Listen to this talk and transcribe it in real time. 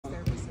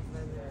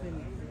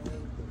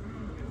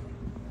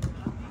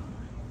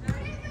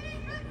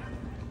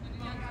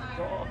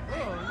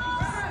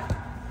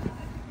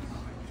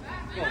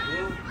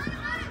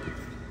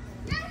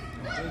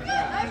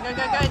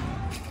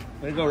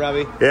Way to go,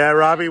 Robbie. Yeah,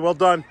 Robbie, well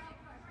done.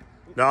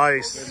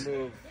 Nice. Good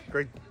move.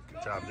 Great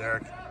job,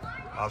 Derek.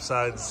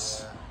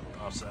 Offsides.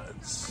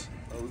 Offsides.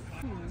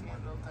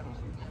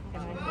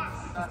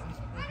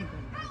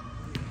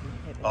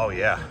 Oh,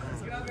 yeah.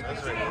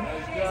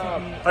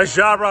 Nice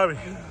job, Robbie.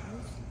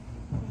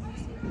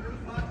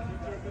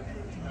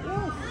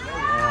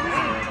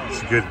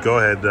 It's a good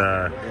go-ahead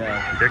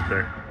kick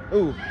there.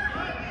 Ooh.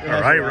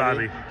 All right,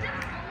 Robbie.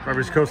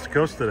 Robbie's coast to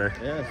coast today.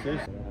 Yeah,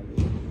 seriously.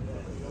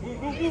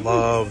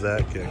 Love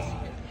that kick.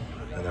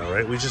 I know,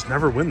 right? We just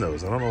never win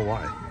those. I don't know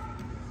why.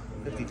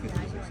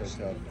 50-50s are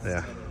so tough.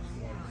 Yeah.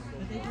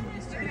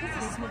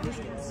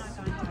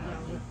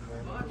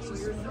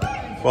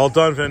 Well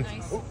done, Finn.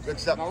 Ooh, good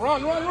stuff. Now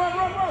run.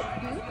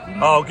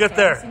 Oh, get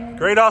there.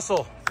 Great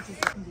hustle.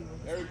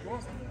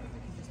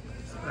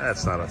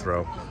 That's not a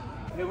throw.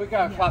 Hey, we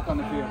got a clock on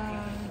the field.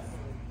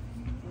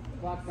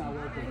 Clock's not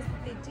working.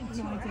 They did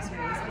two weeks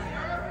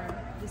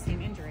the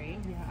same injury.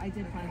 Yeah, I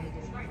did finally do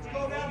it.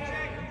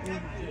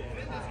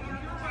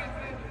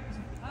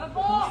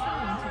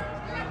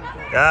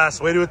 Yes,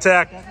 way to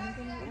attack.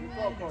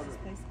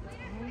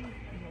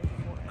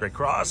 Great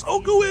cross.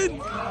 Oh, go in.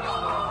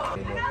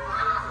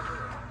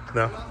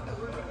 No.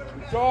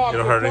 You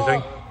don't hurt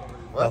anything?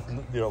 What?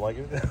 You don't like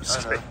it? I'm just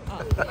kidding.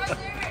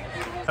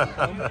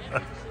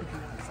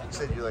 You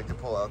said you like to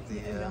pull out the...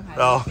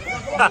 Oh.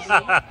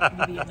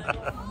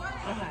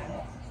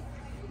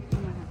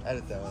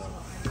 Edit that one.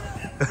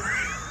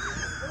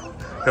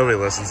 Nobody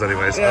listens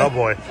anyways. Yeah. Oh,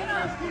 boy.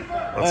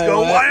 Let's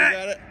go, Wyatt. Wyatt. You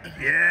got it.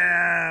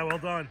 Yeah, well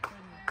done.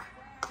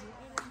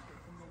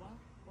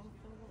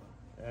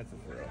 That's a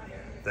throw.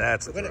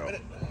 That's a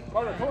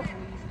throw.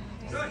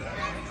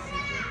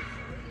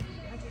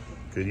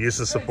 Good use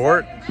of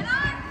support.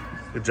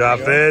 Good job,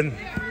 Finn.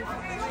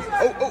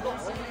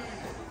 Oh.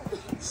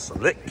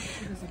 Slick.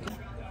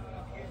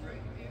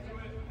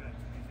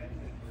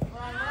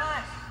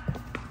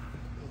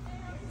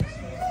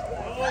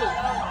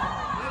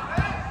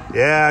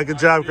 Yeah, good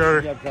job,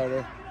 Carter. Good job,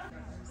 Carter.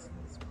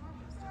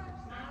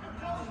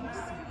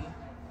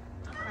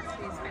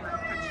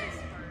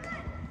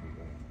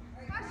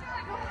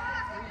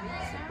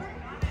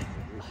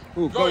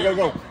 Ooh,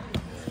 go.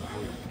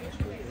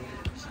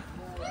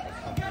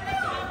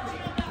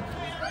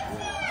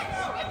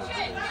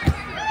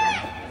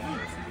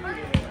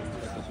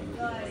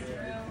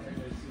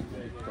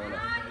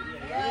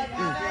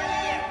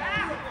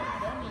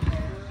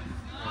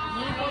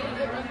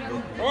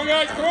 Come on,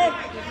 guys, come on.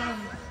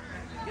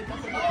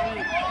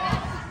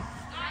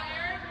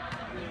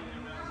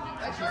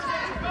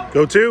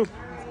 Go two.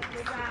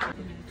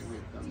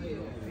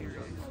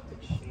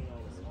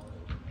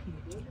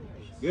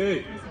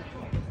 Good.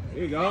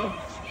 Here you go.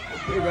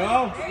 There you go,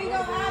 Rob. Speed.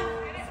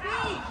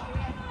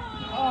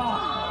 Oh.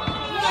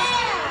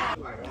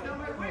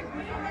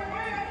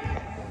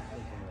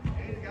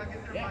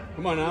 Yeah.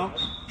 Come on now.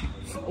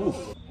 Oh, Ooh.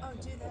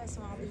 do this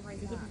and I'll be right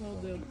back.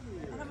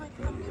 And I'm like,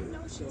 how do you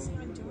know she's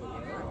even doing it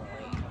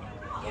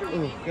properly?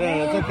 Ooh, good.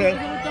 That's okay.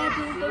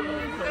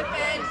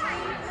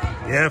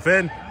 Yeah,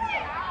 Finn.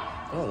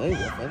 Oh, there you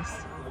go, Vince.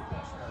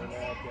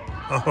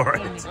 All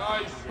right.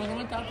 Oh,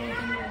 it does.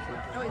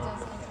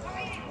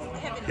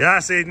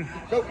 Yes, Aiden.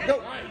 Go.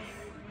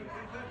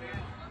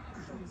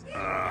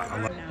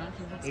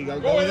 There you go.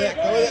 Go with it.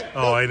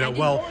 Oh, I know.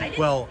 Well.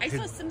 I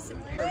saw some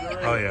similarities.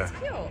 Oh yeah. It's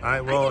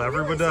cute. Well,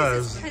 everyone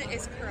does.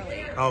 It's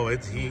curly. Oh,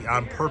 he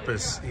on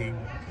purpose. He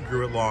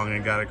grew it long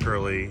and got it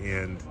curly,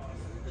 and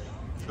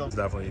it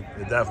definitely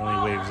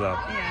waves up.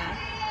 Yeah.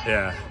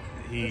 Yeah.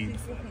 He.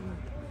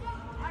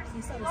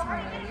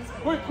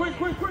 Quick.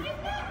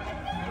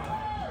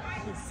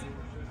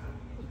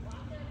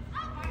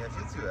 Yeah, if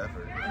you do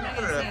effort.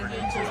 Put an effort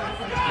into it.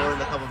 It's more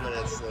than a couple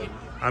minutes. So.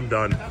 I'm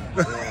done.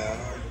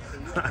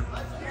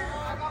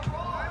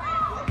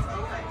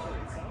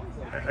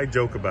 I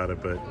joke about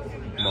it, but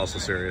I'm also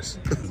serious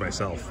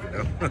myself, you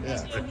know?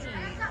 Yeah.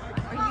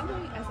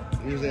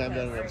 Usually I'm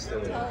done when I'm still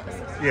waiting.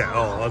 Yeah,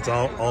 that's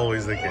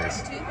always the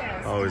case.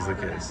 Always the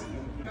case.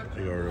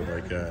 You go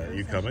like,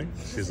 you coming?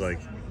 She's like,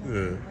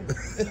 ugh.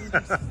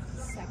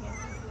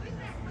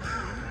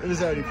 It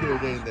was already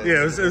preordained that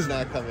Yeah, it was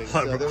not coming.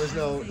 So there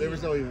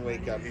was no even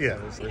wake up. Yeah.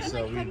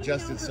 So we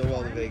adjusted so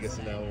well to Vegas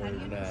and now we're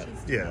not.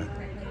 Yeah.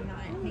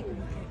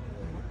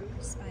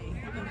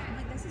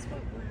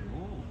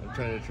 I'm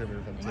trying to determine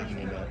if I'm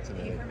taking a nap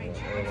tonight or when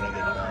I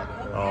get back.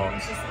 Oh.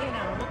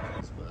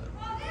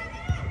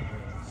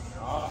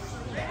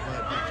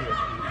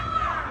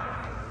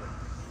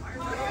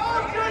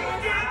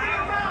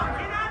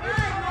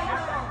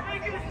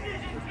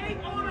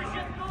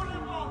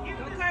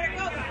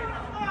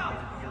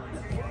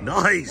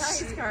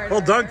 Nice.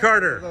 Well done,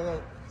 Carter.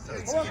 Go.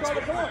 Come on,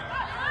 Carter, come on.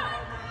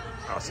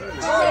 Offside.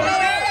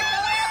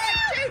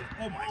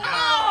 Oh my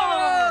God.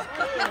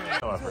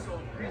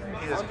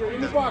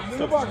 In the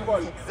box,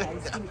 buddy.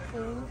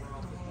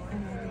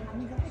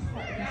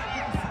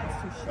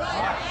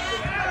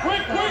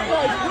 Quick,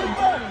 guys,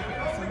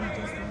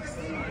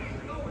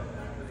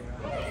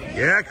 quick.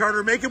 Yeah,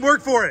 Carter, make him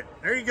work for it.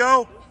 There you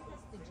go.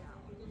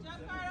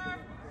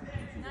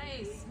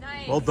 Nice.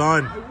 Well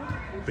done.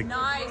 Big,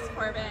 Nice,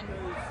 Corbin.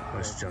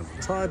 nice gentle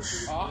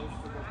touch.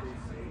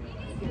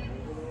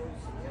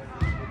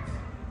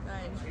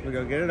 Good. We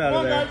go get it out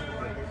of there.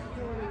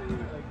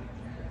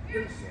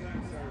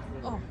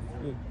 Oh.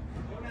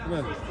 Come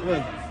on, come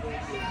on.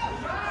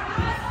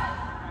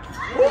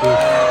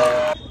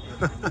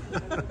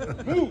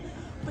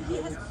 But he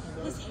has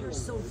his hair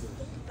so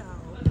thick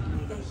though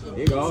that he Here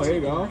you go, here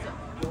you go.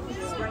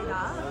 It's right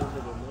up.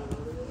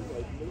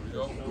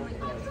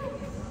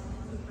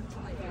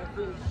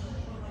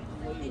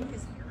 Think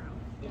his hair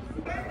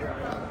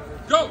out.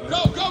 Go, go,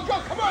 go, go,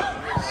 come on!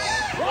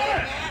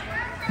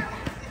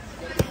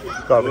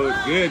 Corbin.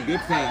 Good,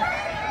 good time.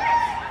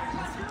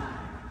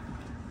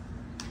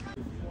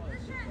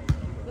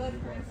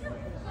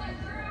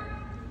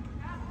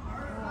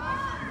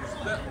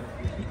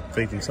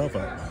 Faked himself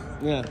out.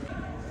 Yeah.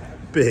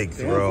 Big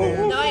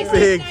throw. Nice,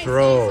 Big nice,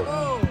 throw. nice.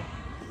 Oh.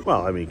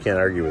 Well, I mean, you can't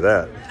argue with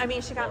that. I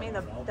mean, she got me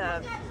the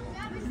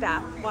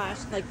bath wash,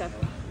 like the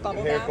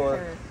bubble Hair bath core.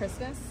 for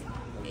Christmas.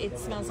 It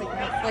smells like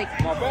Back, when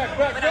I back,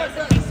 was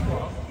in high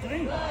school.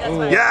 That's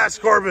why Yes,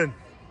 Corbin.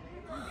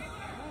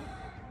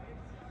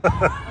 I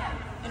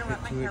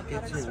interrupt my hair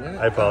products.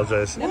 I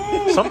apologize.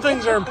 Some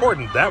things are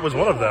important. That was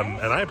one of them,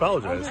 and I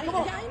apologize. I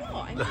know.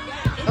 I mean,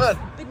 Come it's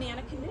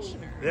banana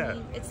conditioner. Yeah. I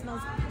mean, it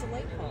smells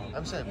delightful.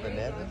 I'm saying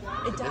banana.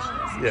 It does.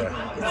 Yeah.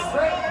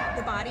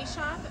 The Body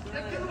Shop.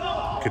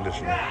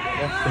 Conditioner.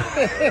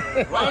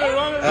 Run it,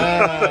 run it.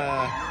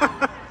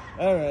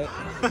 All right.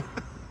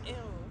 Ew.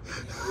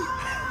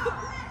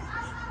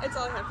 That's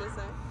all I have to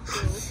say.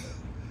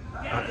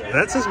 Ew.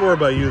 That says more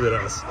about you than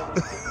us.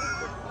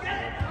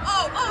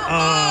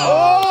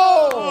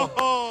 Oh.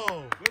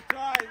 Oh! Good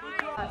try.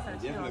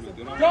 Shield.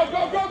 Go,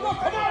 go, go, go,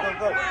 come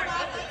on!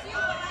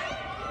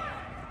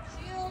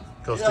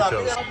 Coast to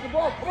coast. Off the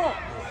ball, come on!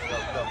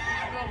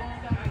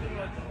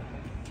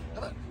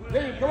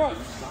 Hey, come on!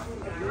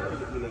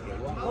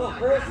 Come on,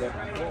 Chris!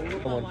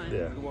 Come on.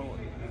 Yeah.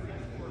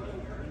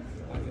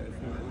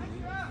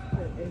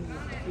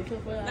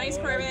 Nice,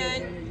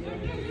 Corbin.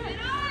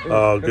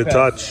 Oh, good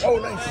touch. Oh,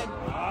 nice.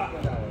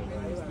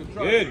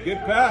 Good, good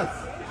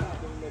pass.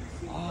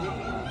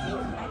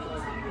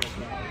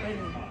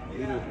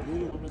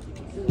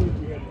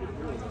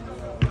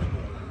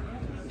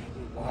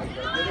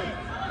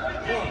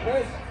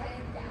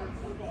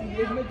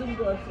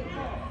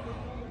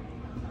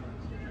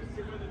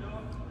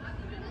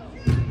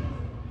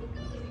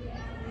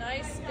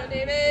 Nice. Go,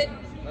 David.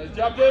 Nice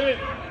job, David.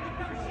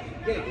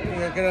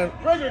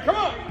 Gregory, come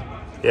on!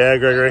 Yeah,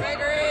 Gregory.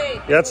 Gregory.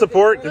 You got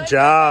support. Good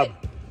job.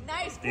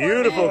 Nice, Corbin.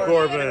 Beautiful,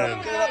 Corbin.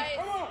 Nice.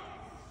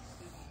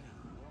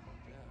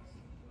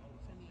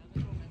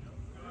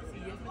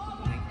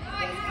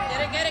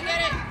 Get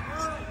it.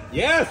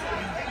 Yes!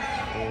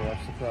 Oh,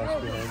 watch the cross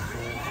behind you.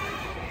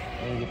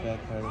 Let me get back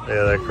there.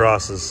 Yeah, that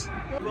crosses.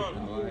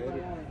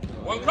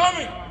 One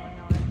coming!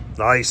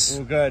 Nice.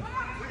 Oh, good.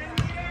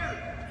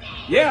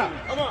 Yeah!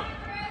 Come on!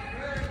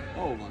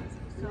 Oh, my.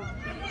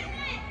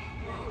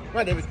 Come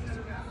on, David.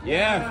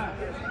 Yeah!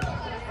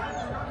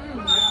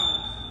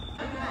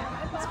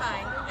 It's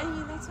fine. I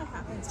mean, that's what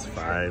happens.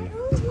 Fine.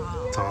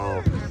 Tall.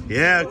 Tall.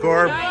 Yeah,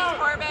 Corb. Nice,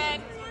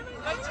 Corbin.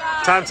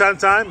 Good job.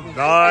 Time.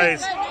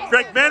 Nice.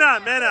 Greg, man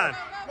on. Come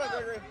on,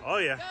 Gregory. Oh,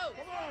 yeah. Go.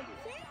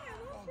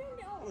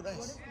 Oh,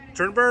 nice.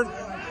 Turn bird.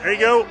 There you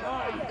go. Go. Come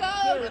on,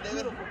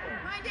 David. Come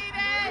on,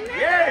 David.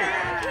 Yay!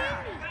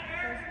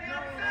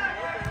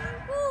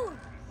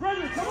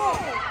 Gregory, come on!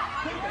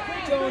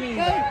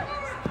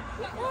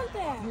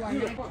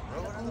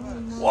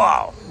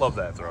 Wow. Love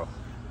that throw.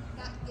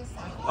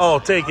 Oh,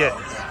 take it.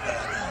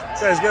 This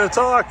guy's got to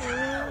talk.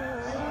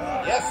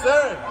 Yes,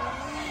 sir.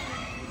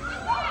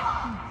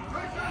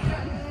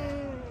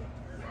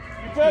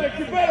 You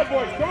better,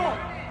 boys, come on!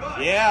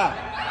 Yeah!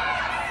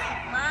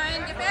 Come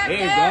on, get back. There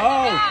you get go.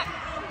 back.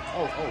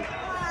 Oh. Come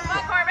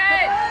on,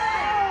 Corbin.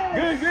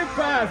 Good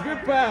pass,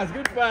 good pass,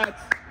 good pass.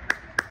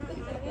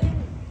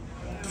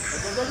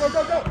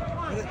 Go.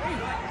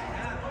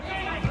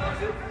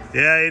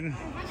 Yeah, Aiden.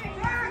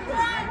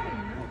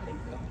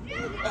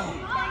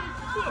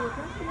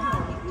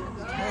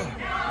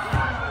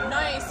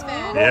 Nice,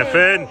 Finn. Yeah,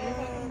 Finn.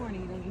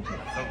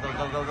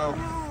 Go.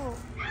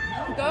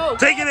 Go.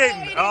 Take it,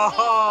 Aiden.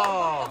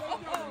 Oh.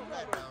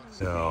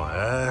 So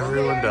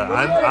everyone does.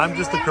 I'm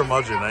just a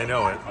curmudgeon. I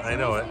know it.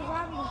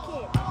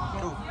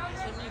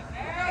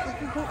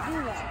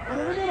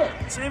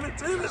 Save it.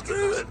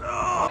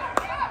 Oh.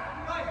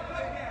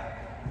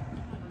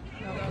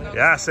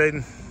 Yes,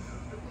 Aiden.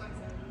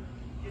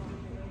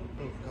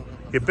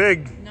 Get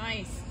big.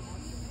 Nice.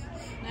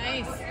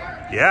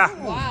 Yeah.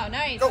 Wow,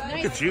 nice. Look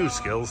at you,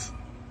 Skills.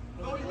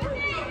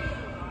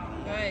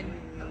 Good.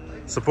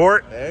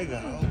 Support. There you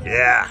go.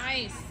 Yeah.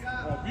 Nice.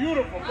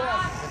 Beautiful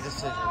pass. Good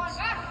decisions.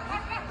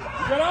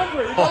 You got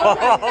Andre.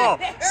 Oh,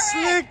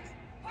 slick.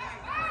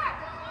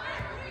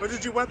 Oh,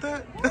 did you want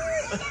that?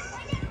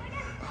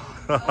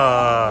 Good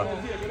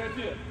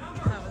idea.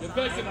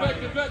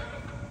 Get back.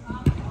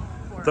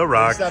 The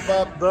Rock. Step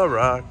up. The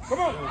Rock. Come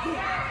on.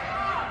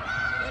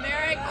 Good,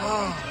 Eric.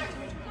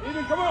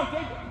 Even, come on,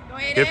 take it. Go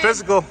Get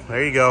physical.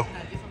 There you go.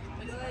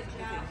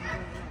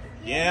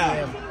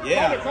 Yeah.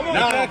 Come on.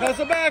 Now,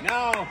 closer back.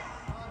 Now.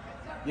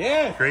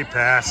 Yeah. Great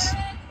pass.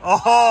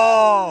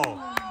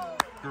 Oh,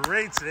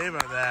 great save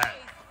on that.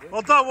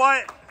 Well done,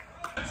 Wyatt.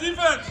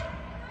 Defense.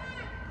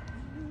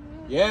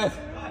 Yes.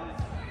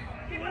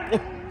 Get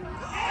it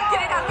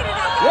out, get it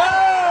out.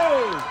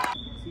 Whoa!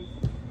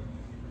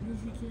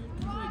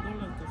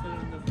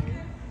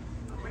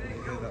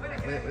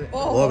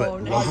 Oh, Love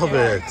it. nice. Love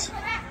it.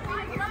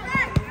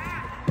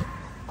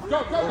 Go.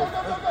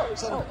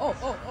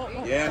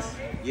 Oh. Yes.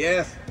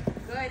 Yeah,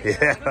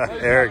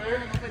 Eric.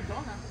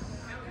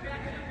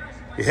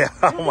 Yeah,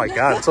 oh my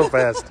God, it's so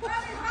fast.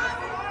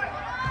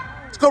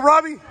 Let's go,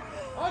 Robbie.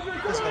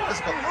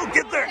 Oh,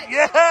 get there.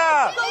 Yeah.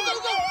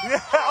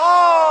 Yeah.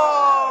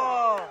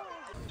 Oh.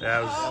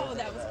 That was. Oh,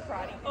 that was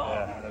karate. Oh,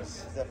 Yeah, that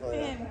was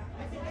Definitely.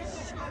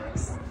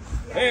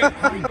 Hey, good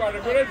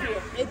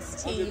idea.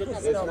 it's tea. It's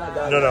still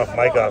loud. no,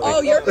 my coffee.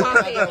 Oh, your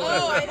coffee.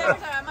 Oh, I never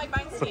thought I'm like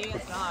mine's tea.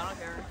 It's not. I don't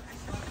care.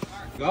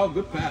 Go,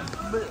 good pass.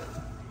 Come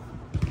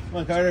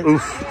on, Carter.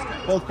 Oof.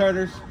 Both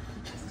Carters.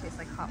 Tastes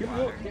like hot Keep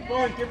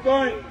water.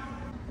 going.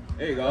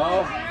 There you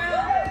go.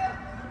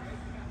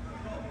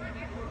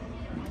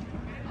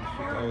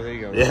 Oh, there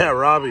you go. Yeah,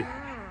 Robbie.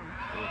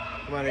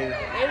 Come on,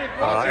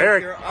 Aiden.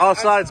 Eric, off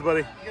sides,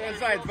 buddy. Get on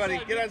sides, buddy.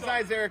 Get on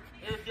sides, Eric.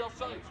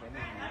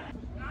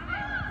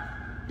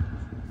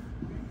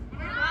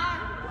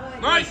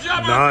 Nice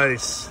job.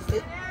 Nice.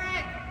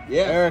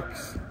 Yeah. Eric.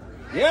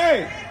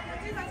 Yay.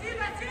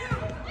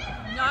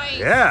 Nice.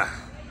 Yeah.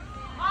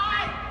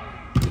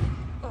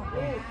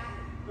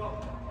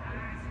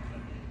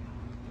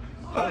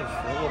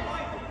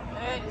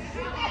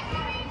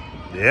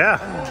 Yeah.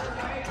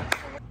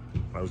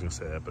 I was gonna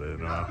say that, but I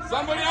didn't know.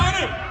 Somebody on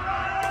him.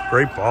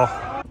 Great ball.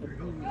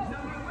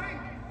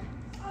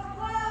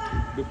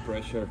 Good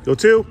pressure. Go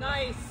two.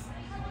 Nice.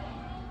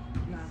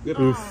 Good.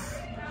 Oof.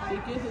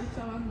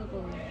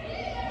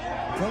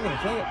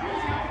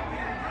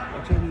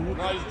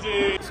 Nice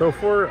D. So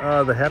for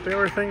the happy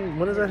hour thing,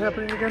 when is that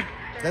happening again?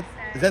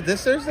 Is that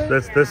this Thursday?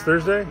 That's this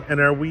Thursday. And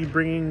are we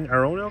bringing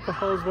our own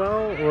alcohol as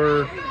well,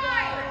 or?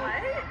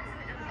 What?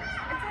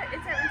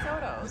 It's at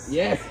Risotto's.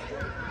 Yes.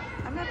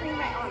 I'm not bringing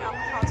my own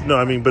alcohol. No,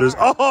 I mean, but it's.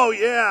 Oh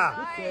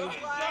yeah. Nice.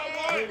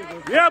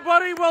 Yeah,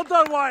 buddy. Well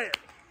done, Wyatt.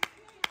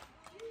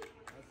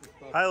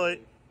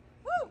 Highlight.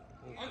 Woo!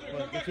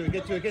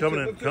 Get to it.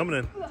 Coming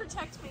in.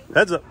 Protect me.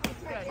 Heads up.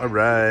 All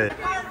right.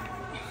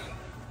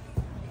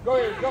 Go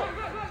here, go.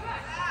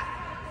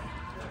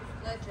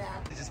 Good job.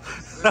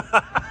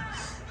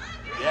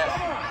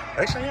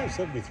 Actually, I have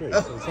 73,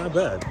 so it's not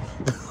bad. You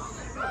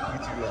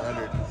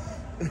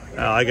 100.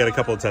 I got a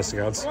couple of test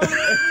accounts.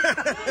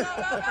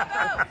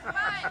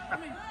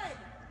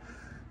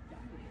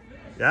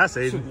 Yes,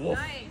 Aiden.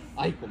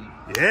 Nice.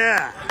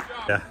 Yeah.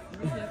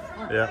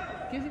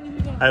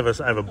 I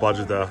have a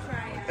budget though,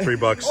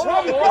 $3.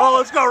 Oh,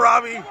 let's go,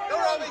 Robbie. Go,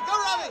 Robbie. Go,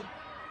 Robbie.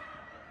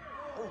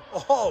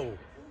 Oh,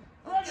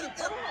 Get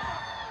him.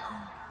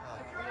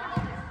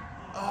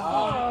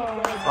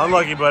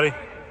 unlucky, buddy.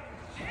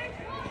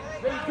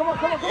 Come on.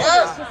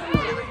 Yes.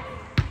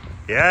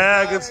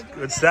 Yeah,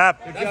 good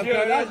step. That's you.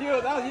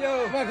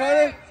 Come on,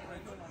 Carter.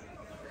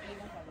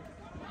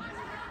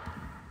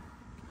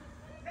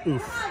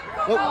 Oof.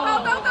 Go.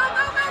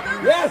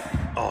 Yes.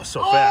 Oh,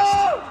 so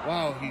fast.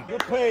 Wow.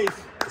 Good pace.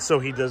 So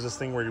he does this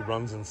thing where he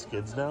runs and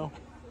skids now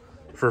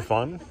for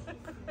fun.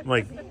 I'm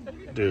like,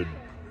 dude,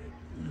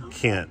 you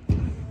can't.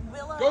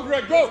 Go,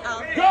 Greg. Go.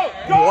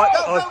 What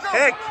a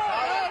kick.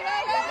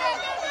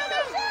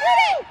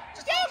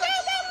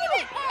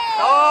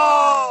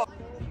 Oh.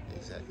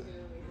 Exactly.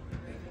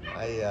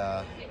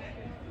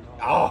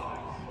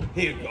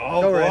 Here you go,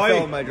 Don't worry, I fell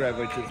boy. in my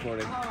driveway this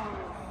morning.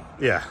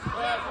 Yeah.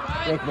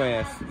 Broke my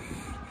ass.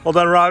 Well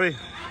done, Robbie.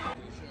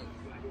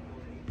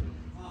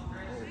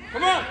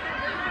 Come on.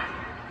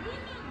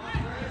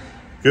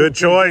 Good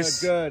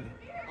choice. Good.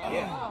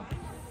 Yeah.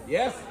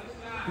 Yes.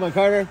 Come on,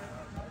 Carter.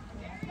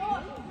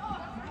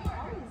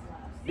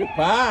 Good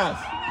pass.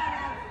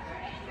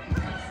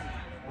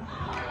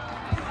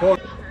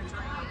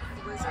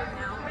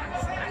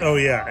 Oh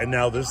yeah, and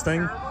now this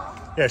thing.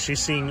 Yeah, she's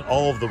seeing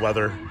all of the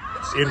weather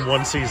in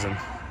one season.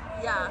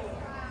 Yeah.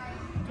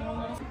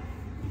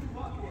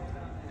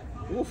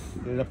 Oof.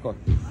 Get it up, court.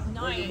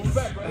 Nice.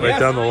 Right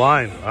down the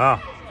line. Wow.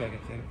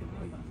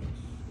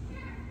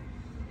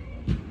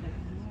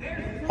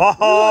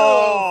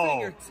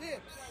 Oh,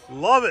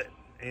 love it.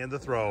 And the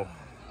throw.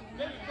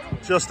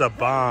 Just a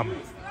bomb.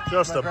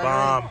 Just a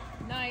bomb.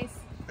 Nice.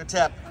 Good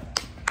tap.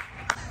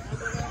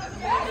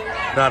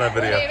 Not on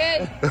video.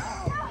 David.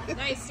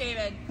 Nice,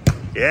 David.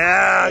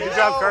 Yeah, good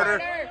job, Carter.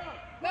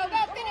 Go,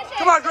 finish it.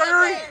 Come on,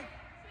 Gregory.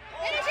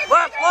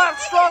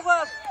 Left, strong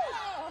left.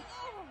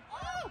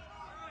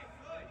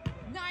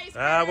 Nice.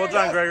 Well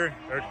done, Gregory.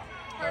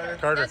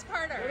 Carter. That's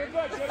Carter.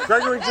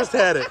 Gregory just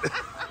had it.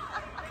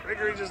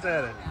 Gregory just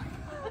had it.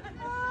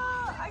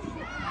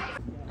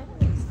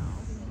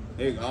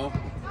 There you go.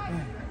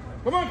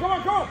 Come on.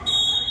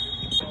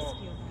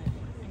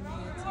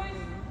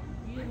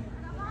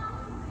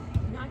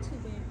 Not too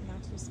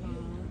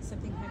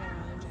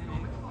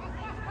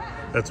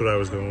That's what I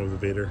was going with the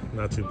Vader.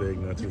 Not too big,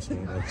 not too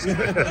small. Something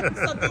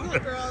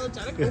that we're all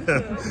identical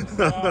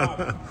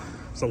to.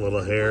 It's a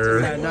little hair,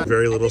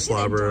 very little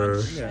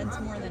slobber. Shreds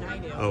more than I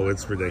do. Oh,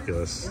 it's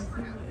ridiculous.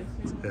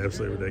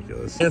 Absolutely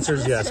ridiculous. The answer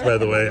is yes, by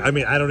the way. I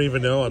mean, I don't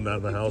even know. I'm not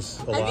in the house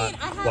a lot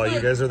while you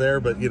guys are there,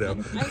 but you know. I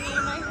mean, my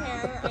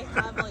hair, I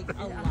have like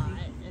a lot.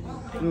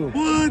 And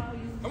What?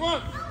 Come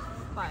on.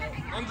 but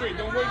Andre,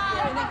 don't wait for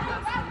I it. think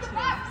that's me too.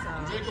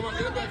 Andre, So come on,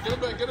 get it back, get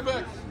it back, get it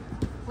back.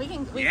 we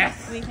can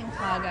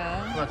clog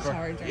a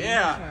shower drain.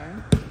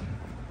 Yeah.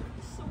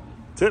 Sure.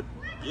 Tip.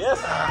 Yes.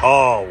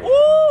 Oh.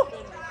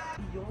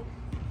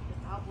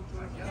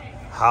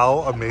 How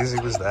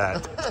amazing was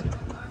that?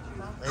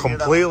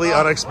 Completely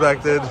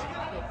unexpected.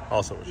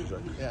 Also, what she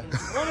said. Yeah.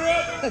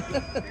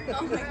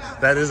 Oh my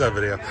god. That is on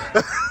video. I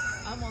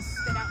almost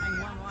spit out my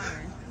warm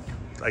water.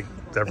 Like,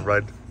 never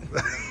mind.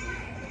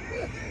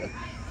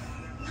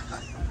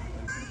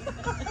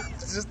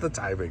 It's just the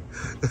timing.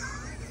 Those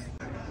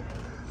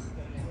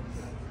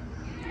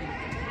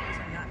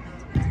are not meant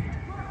to be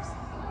teachers.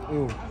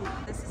 Ooh.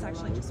 This is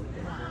actually just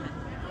warm.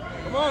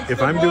 Come on.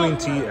 If I'm doing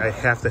tea, I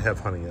have to have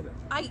honey in it.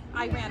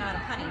 I ran out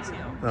of honey too.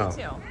 Oh. Me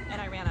too.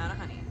 And I ran out of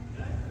honey.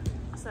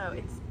 So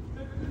it's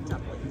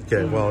doubly.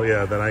 Okay, well,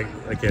 yeah, then I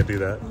can't do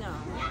that. No.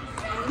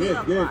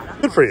 Good, good.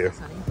 Good for you.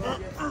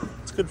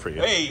 It's good for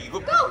you. Hey,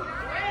 go.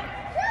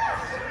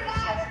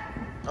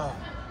 Oh.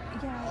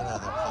 Yeah.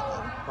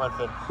 Come on,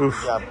 Finn.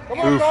 Oof. Yeah. Come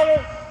on, Oof.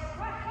 Carter.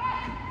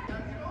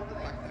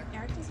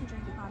 Eric doesn't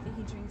drink coffee.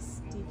 He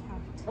drinks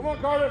decaf. Come on,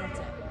 Carter. That's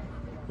it.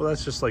 Well,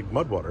 that's just like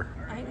mud water.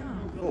 I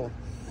know. Cool.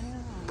 I know.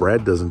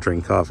 Brad doesn't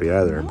drink coffee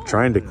either. I'm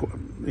trying to,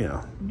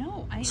 No,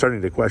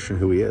 starting to question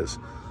who he is.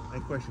 I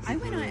question. I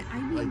went on. I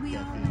mean, we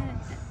all went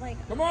like.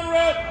 Come on,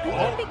 Red. We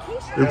went on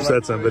vacation. Oops,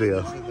 that's on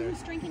video. The only one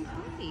who's drinking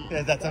coffee.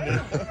 Yeah, that's on me.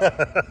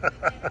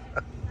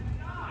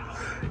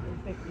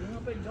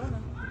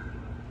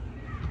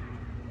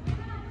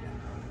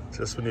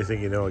 Just when you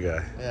think you know a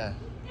guy. Yeah.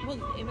 Well,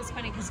 it was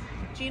funny because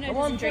Gina Come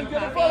on, doesn't drink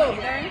get a coffee photo.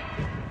 either.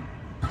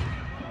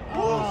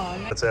 Oh,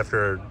 That's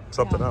after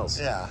something else.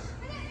 Yeah.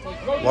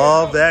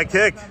 Love that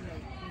kick.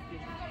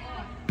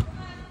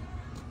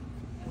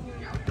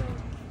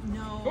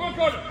 no. Come on,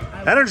 Carter.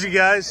 Energy,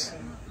 guys.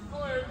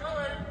 Go, Eric. Go,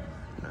 Eric.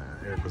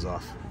 Eric was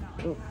off.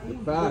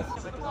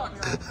 Fast.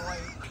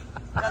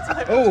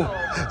 Oh,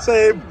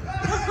 same.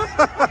 Nice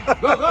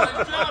job,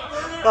 Bernard.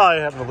 Oh, I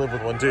happen to live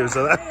with one too,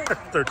 so that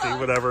 13,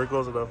 whatever,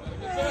 close enough.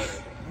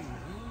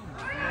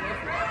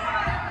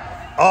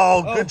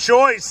 Oh, good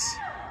choice.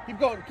 Keep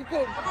going. Keep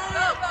going.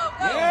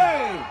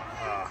 Yay.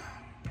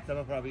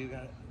 Seven, probably you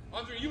got it.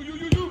 Andre, you.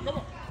 Come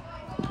on.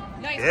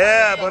 Nice.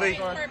 Yeah, Corbin. buddy.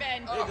 Corbin.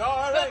 There you go.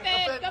 All Go right.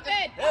 Finn. Go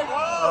Finn. There you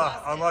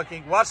go.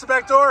 Unlucky. Watch the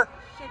back door.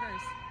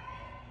 Sugars.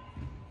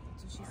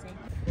 That's what she said.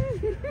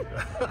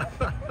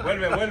 Wait a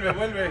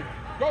minute.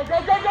 Go.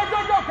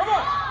 Come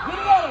on. Get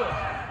it out of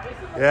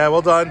there. Yeah,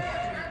 well done.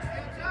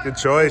 Good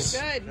choice.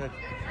 Good.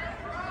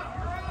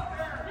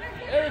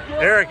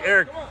 Eric.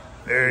 Eric. Come on.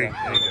 There you go.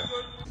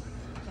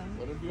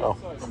 Oh.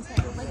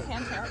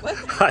 Like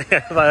Pantera.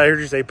 What? I heard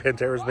you say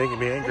Pantera's making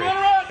me angry.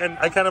 And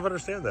I kind of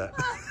understand that.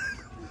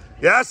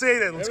 Yes,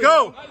 Aiden, let's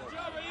go. Nice job,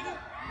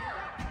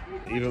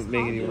 Aiden. You don't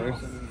make any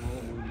worse.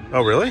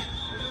 Oh, really?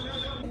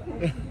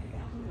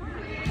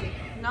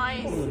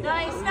 Nice.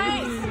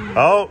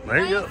 Oh, there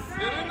you go.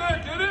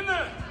 Get in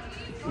there.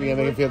 You gonna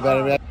make him feel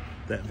better?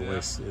 That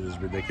voice, it is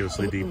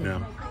ridiculously deep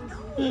now.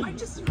 I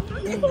just.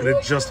 And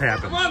it just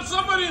happened. Come on,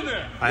 somebody in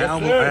there.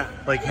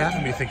 Like half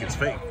of me think it's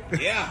fake.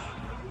 Yeah.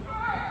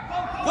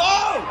 Go!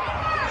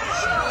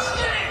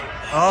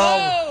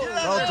 Oh,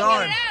 well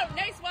done. Get it out.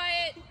 Nice,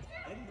 Wyatt.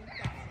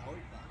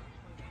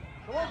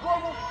 Come on,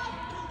 Corporal.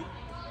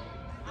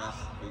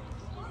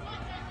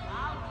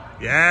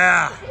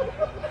 Yeah.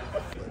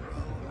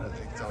 I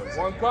think it's always.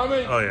 One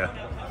coming. Oh, yeah.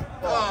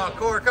 Oh,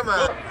 Core, come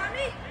on.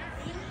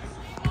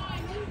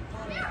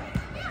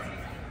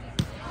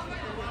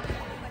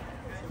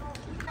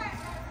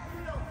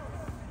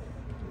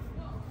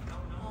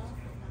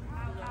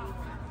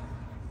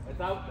 It's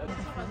out.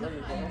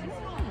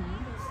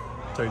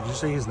 Sorry, did you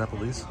say he's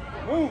Nepalese?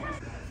 Move.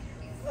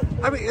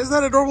 I mean, is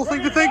that a normal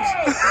thing to think?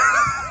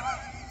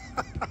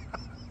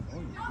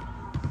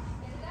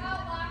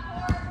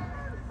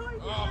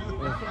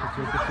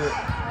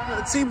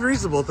 It seemed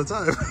reasonable at the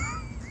time.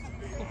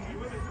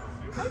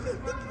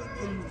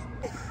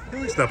 He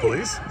looks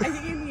Nepalese. I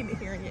think you need to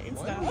hear it and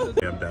stuff.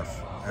 I'm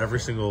deaf. Every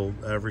single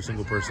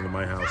person in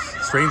my house,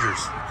 strangers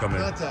come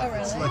in. That's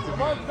selective.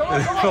 Come on.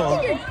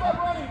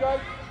 Stop running, guys.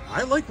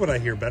 I like what I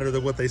hear better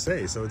than what they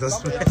say, so it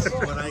doesn't matter.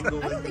 When I go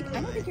in, I don't think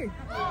you're.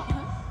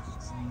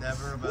 it's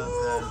never about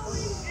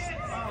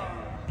that.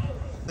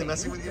 They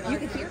messing with you? You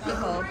can hear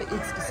people, but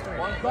it's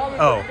distorted.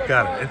 Oh,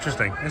 got it.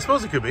 Interesting. I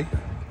suppose it could be.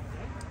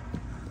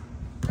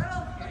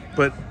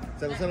 But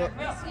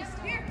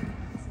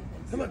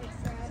Come on.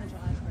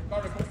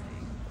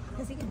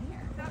 Because he can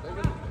hear.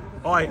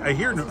 oh, I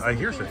hear things. He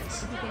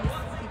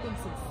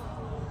thinks it's.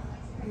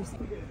 You're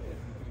saying.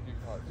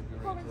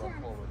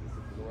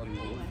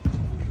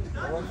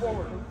 Run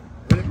forward.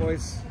 Win it,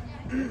 boys.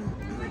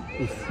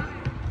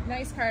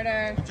 Nice,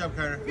 Carter. Good job,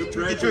 Carter. Good Get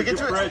pressure, to it, get good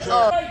to it.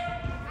 pressure.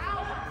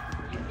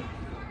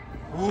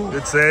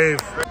 Good save.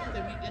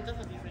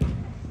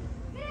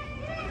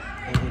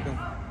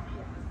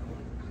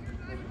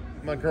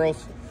 Come on,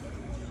 girls.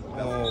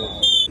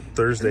 Oh.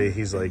 Thursday,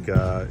 he's like,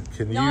 can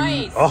you...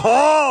 Nice.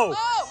 Oh!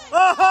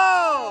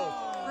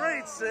 Oh!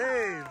 Great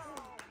save.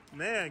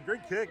 Man,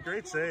 great kick,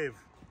 great save.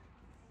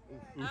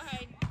 All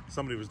right.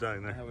 Somebody was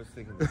dying there. I was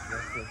thinking That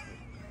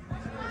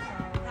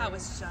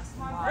was just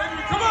wild.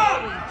 Gregory, come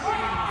on!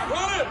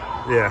 Run it!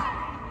 Yeah.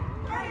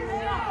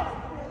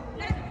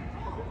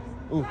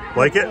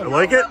 Like it,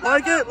 like it,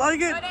 like it,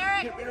 like it. Good,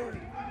 Eric.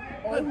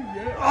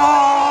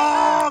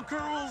 Oh,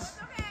 girls.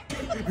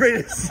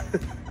 Greatest.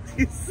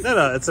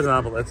 No, it's an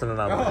anomaly. It's an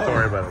anomaly. Don't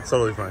worry about it. It's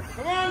totally fine.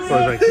 Come on,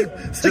 Totally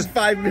fine. Just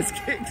 5 missed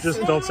kicks.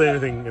 Just don't say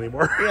anything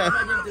anymore. Yeah.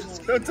 And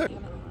they've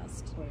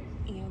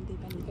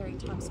been very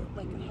tough,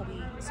 like a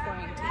heavy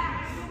scoring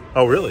team.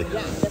 Oh, really?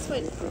 Yeah, that's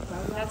what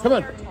Come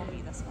on. Eric told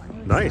me this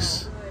morning.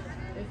 Nice.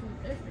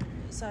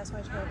 So that's why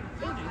I told him,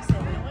 oh, you said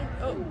that one?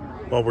 Oh,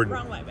 Well,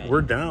 wrong way, babe.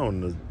 we're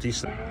down a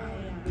decent.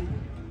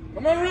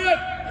 Come on, Red!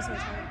 That's what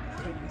I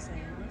told him. I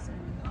said, listen,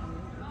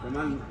 Come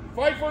on.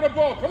 Fight for the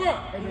ball, come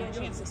on! you get a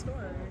chance to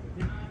score.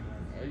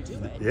 Do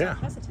it. Yeah.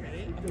 Don't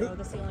hesitate. I know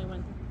that's the only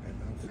one.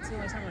 It's the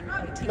only time when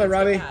a team Come on,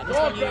 Robbie. Bad, is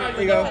when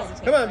There you go.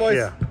 hesitate. Come on, boys.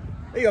 Yeah,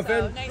 There you go, So,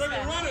 Finn. nice Gregory,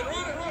 pass. run it,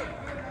 run it, run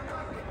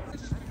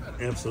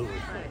it! absolutely.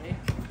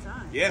 It's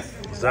on. Yes.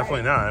 It's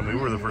definitely not. I mean,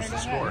 we were the first to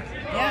score.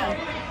 Yeah.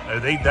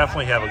 They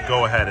definitely have a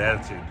go-ahead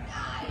attitude.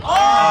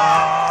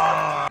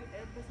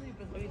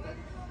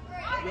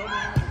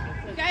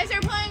 You guys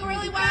are playing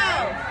really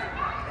well.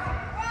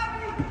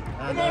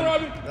 Come on,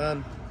 Robbie.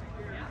 Done.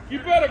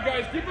 Keep at it,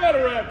 guys. Keep at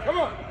it, Red. Come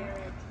on.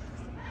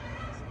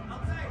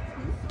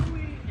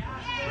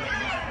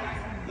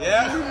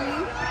 Yes.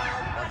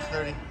 That's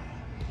 30. Get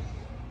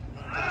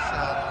a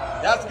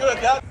shot. That's good.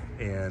 That's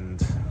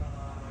And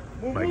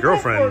my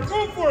girlfriend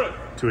Go for it.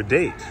 to a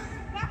date,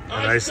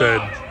 and I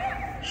said,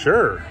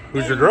 "Sure.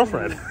 Who's your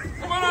girlfriend?"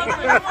 Come on,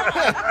 Anthony, come on.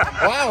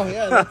 Wow,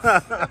 yeah.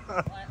 That's,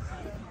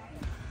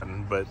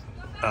 But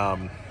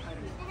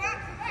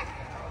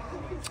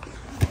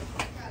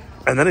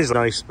and then he's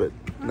nice, but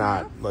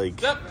not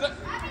like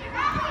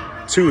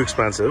too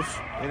expensive,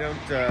 they don't.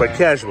 but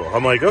casual.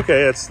 I'm like,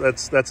 okay, that's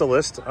a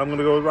list. I'm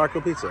gonna go with Rocco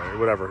Pizza or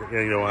whatever,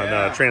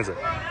 on Transit.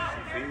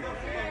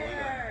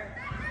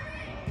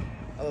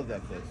 I love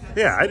that place.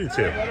 Yeah, I do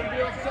too.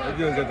 They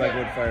do a good like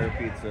wood fire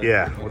pizza.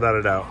 Yeah, without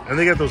a doubt. And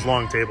they got those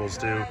long tables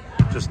too.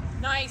 Just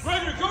Nice.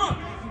 Gregory, come on.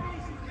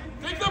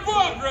 Take the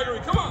ball, Gregory.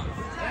 Come on.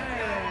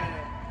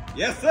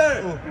 Yes,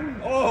 sir.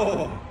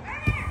 Oh.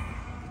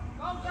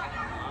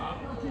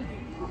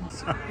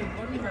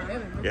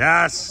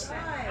 yes,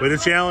 way to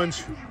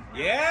challenge.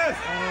 Yes.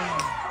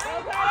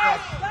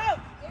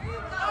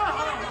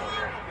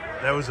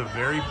 That was a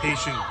very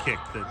patient kick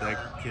that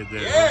kid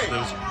did.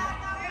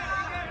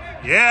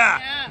 Yeah,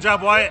 good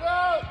job, Wyatt.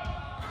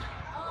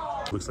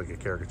 Looks like a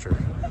caricature.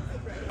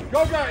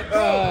 Go, guys.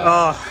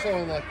 So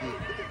unlucky.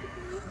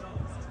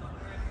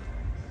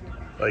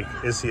 Like,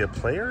 is he a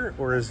player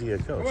or is he a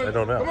coach? I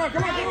don't Come know. on,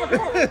 come on, come on,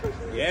 come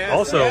on. Yes.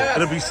 Also, yes.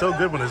 it'll be so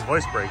good when his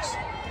voice breaks.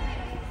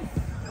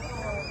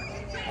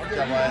 Good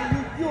job,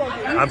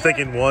 Wyatt. I'm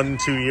thinking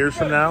 1-2 years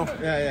from now,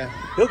 Yeah.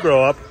 he'll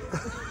grow up.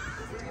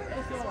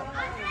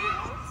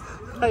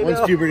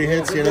 Once puberty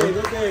hits, you know.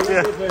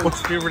 Yeah,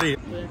 what's puberty?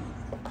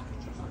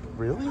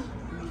 Really?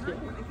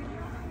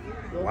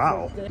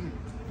 Wow.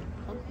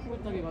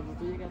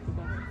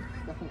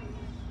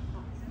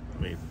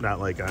 I mean, not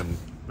like I'm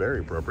very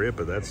appropriate,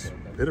 but that's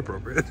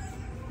inappropriate.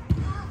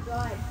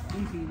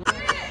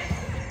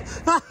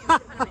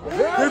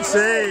 Good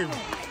save.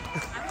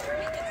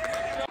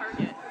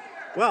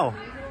 Well,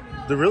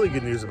 the really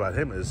good news about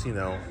him is,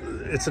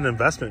 it's an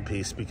investment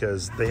piece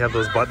because they have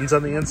those buttons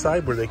on the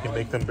inside where they can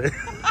make them big.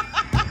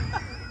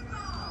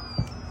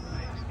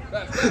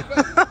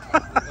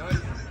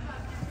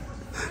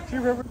 Do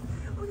you remember?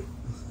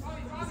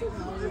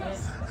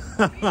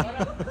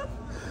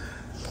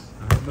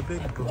 I'm a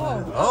big boy.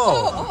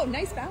 Oh,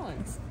 nice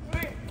balance.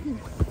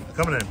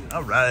 Coming in.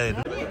 All right.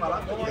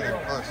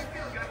 Yeah, close.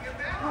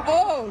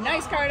 Oh,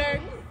 nice, Carter.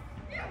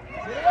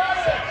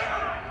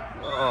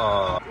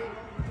 Oh.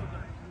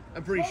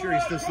 I'm pretty sure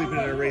he's still sleeping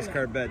in a race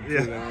car bed. Too.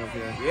 Yeah. I don't know if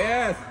you-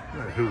 Yes.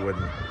 Who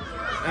wouldn't?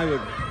 I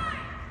would.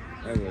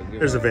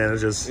 There's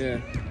advantages. Yeah.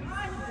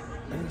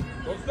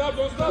 Don't stop,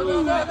 don't stop,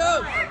 don't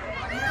stop.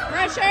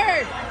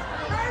 Pressure.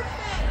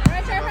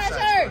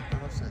 Pressure.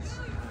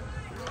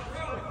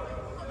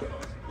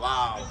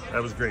 Wow.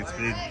 That was great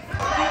speed.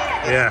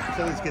 Yeah.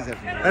 So these kids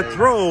have. That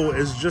throw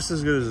is just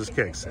as good as his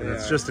kicks, and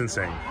it's just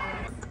insane.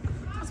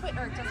 That's what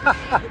Eric does.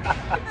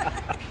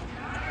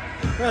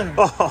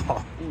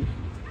 Oh.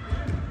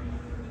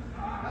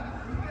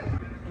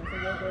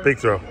 Big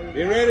throw.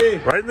 Be ready.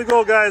 Right in the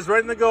goal, guys.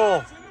 Right in the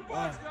goal.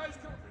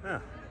 Yeah.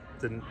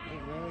 Didn't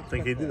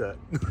think he'd do that.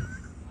 Go.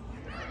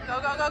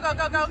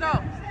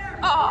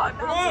 Oh,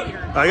 that was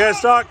weird. I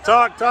guys talk.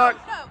 No.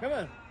 Come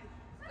on.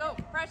 Go.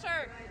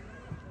 Pressure.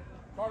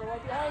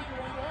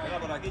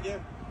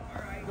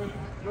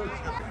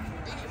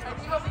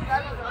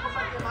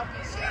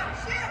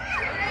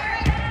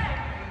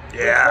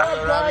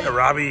 Yeah,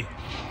 Robbie.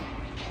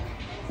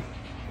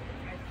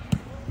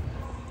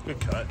 Good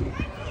cut.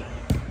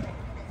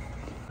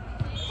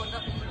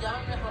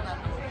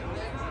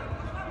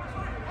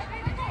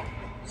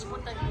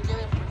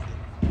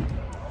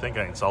 I think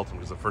I insulted him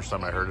because the first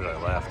time I heard it, I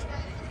laughed.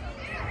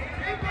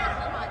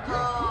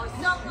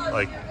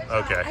 Like,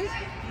 okay.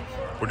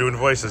 We're doing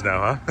voices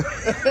now, huh?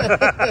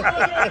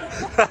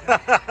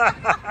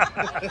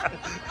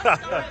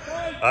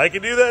 I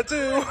can do that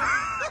too.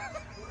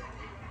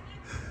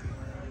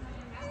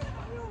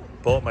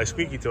 Pull up my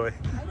squeaky toy.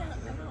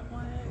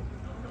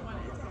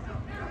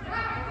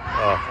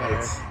 Oh,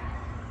 it's...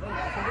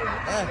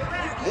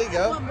 There you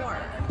go.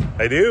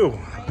 I do.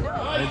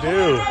 I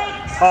do.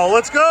 Oh,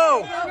 let's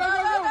go.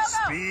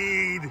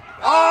 Speed.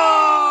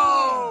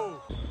 Oh!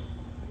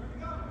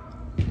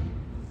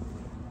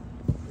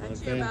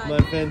 Come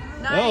on, Finn.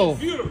 Nice. Oh.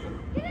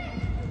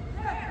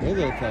 There's a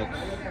little touch.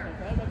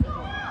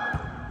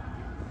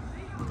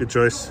 Good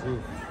choice.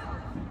 Come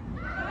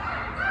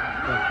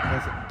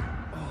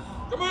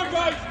on,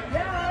 guys.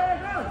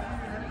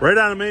 Right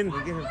on him, in.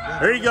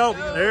 There you go.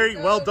 There you,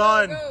 well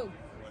done.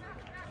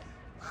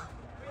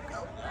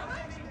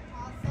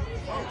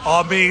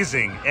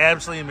 Amazing.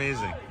 Absolutely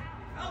amazing.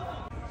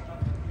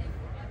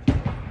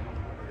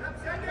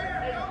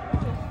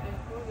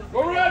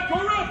 Go red,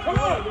 come on.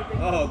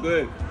 Oh,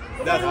 good.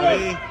 That's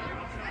me.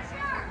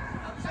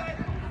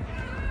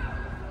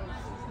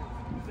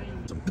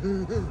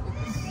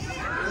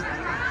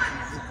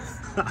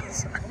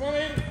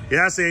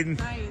 Yes, Aiden.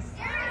 Nice.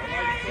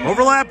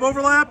 Overlap.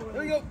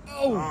 There we go.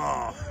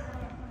 Oh.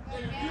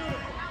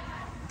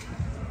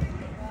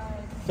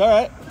 It's all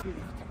right.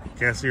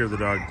 Can't see her, the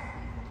dog.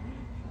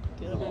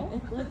 Come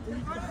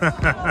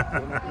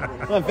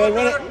on, Finn,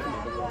 run it.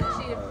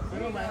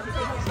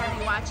 She'll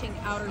be watching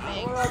Outer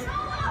Banks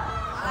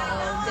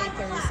all day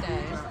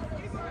Thursday.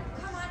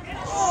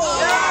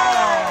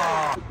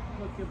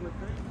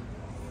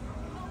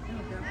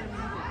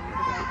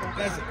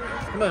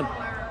 Come on.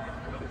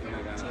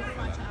 She'll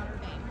watch Outer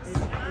Banks. I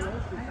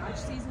watched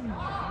season 1.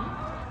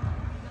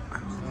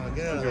 Oh,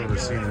 get out I've of never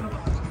seen it.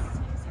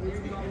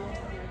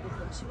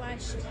 She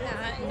watched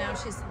that, and now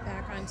she's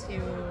back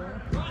onto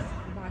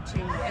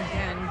watching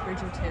again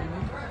Bridgerton.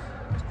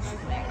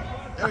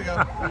 There we go.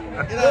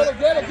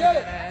 Get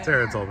it.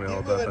 Sarah told me all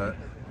about that. I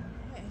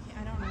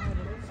don't know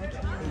what it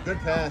is. Good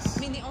pass.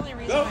 I mean, the only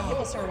reason why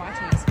people start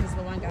watching is because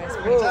the one guy's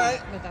pretty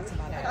good, but that's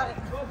about it.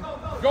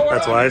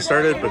 That's why I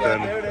started, but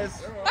then There it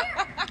is.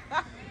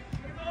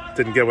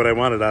 didn't get what I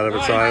wanted out of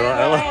it, so I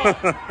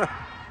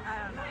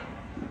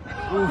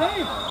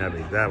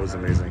mean, that was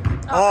amazing.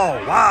 Oh,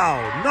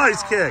 wow.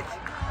 Nice kick.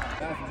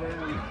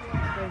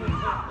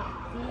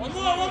 One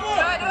more.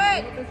 Do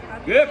it!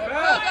 Get Go,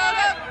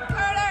 back.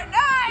 Carter!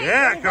 Nice!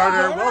 Yeah,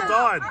 Carter. Well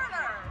done.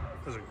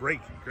 That was a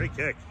great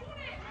kick.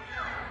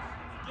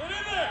 Get in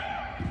there.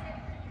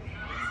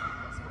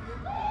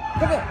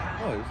 Come on.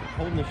 Oh, he's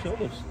holding the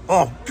shoulders.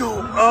 Oh, go.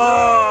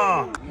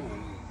 Oh.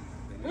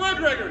 Come on,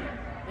 Gregory.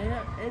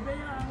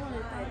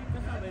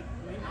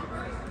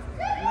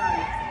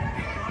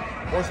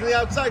 Force from the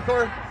outside,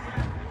 Cor.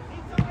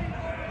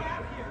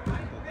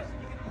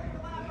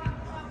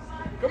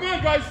 Come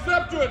on, guys.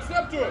 Step to it.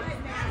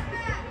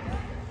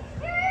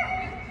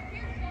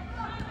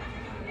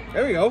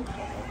 There we go.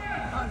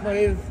 Come on,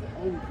 Aiden.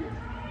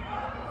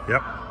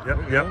 Yep.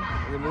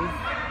 Good move.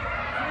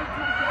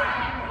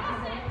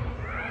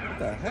 What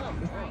the heck?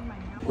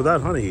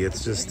 Without honey,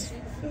 it's just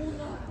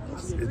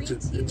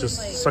it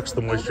just sucks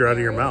the moisture out of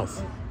your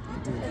mouth.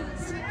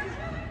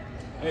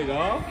 There you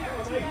go.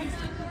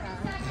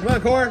 Come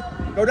on, Cor.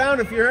 Go down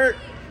if you're hurt.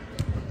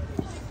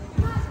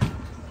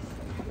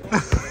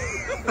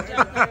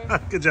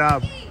 Good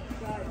job.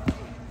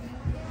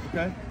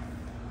 Okay.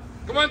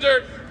 Come on,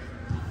 Dirt.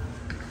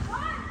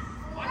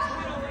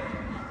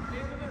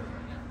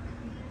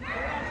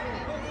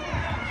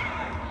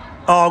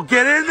 Oh,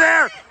 get in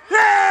there!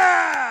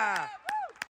 Yeah!